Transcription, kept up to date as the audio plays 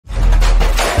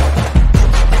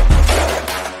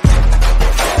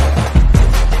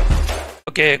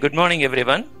Okay, good morning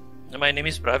everyone. My name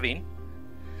is Praveen.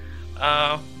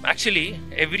 Actually,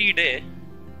 every day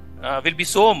will be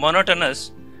so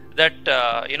monotonous that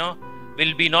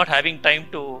we'll be not having time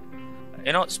to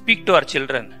speak to our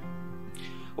children.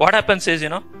 What happens is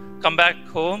come back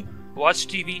home, watch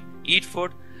TV, eat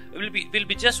food. We'll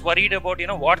be just worried about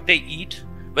what they eat,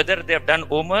 whether they have done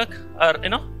homework or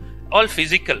all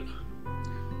physical.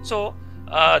 So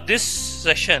this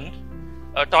session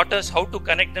taught us how to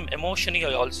connect them emotionally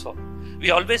also.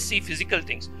 We always see physical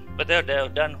things, whether they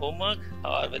have done homework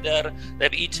or whether they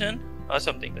have eaten or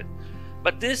something.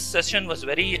 But this session was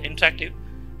very interactive,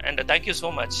 and thank you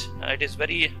so much. It is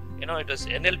very, it was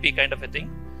NLP kind of a thing.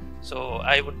 So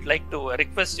I would like to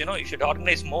request, you should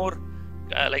organize more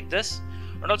like this.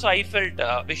 And also I felt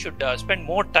we should spend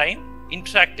more time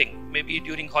interacting, maybe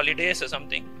during holidays or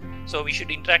something. So we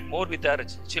should interact more with our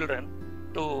children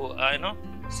to,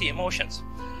 see emotions.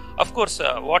 Of course,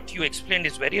 what you explained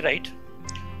is very right.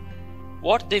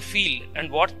 What they feel and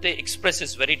what they express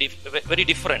is very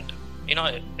different.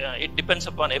 It depends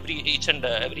upon each and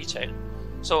every child.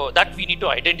 So that we need to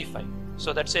identify.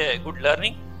 So that's a good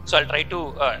learning. So I'll try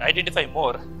to identify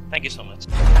more. Thank you so much.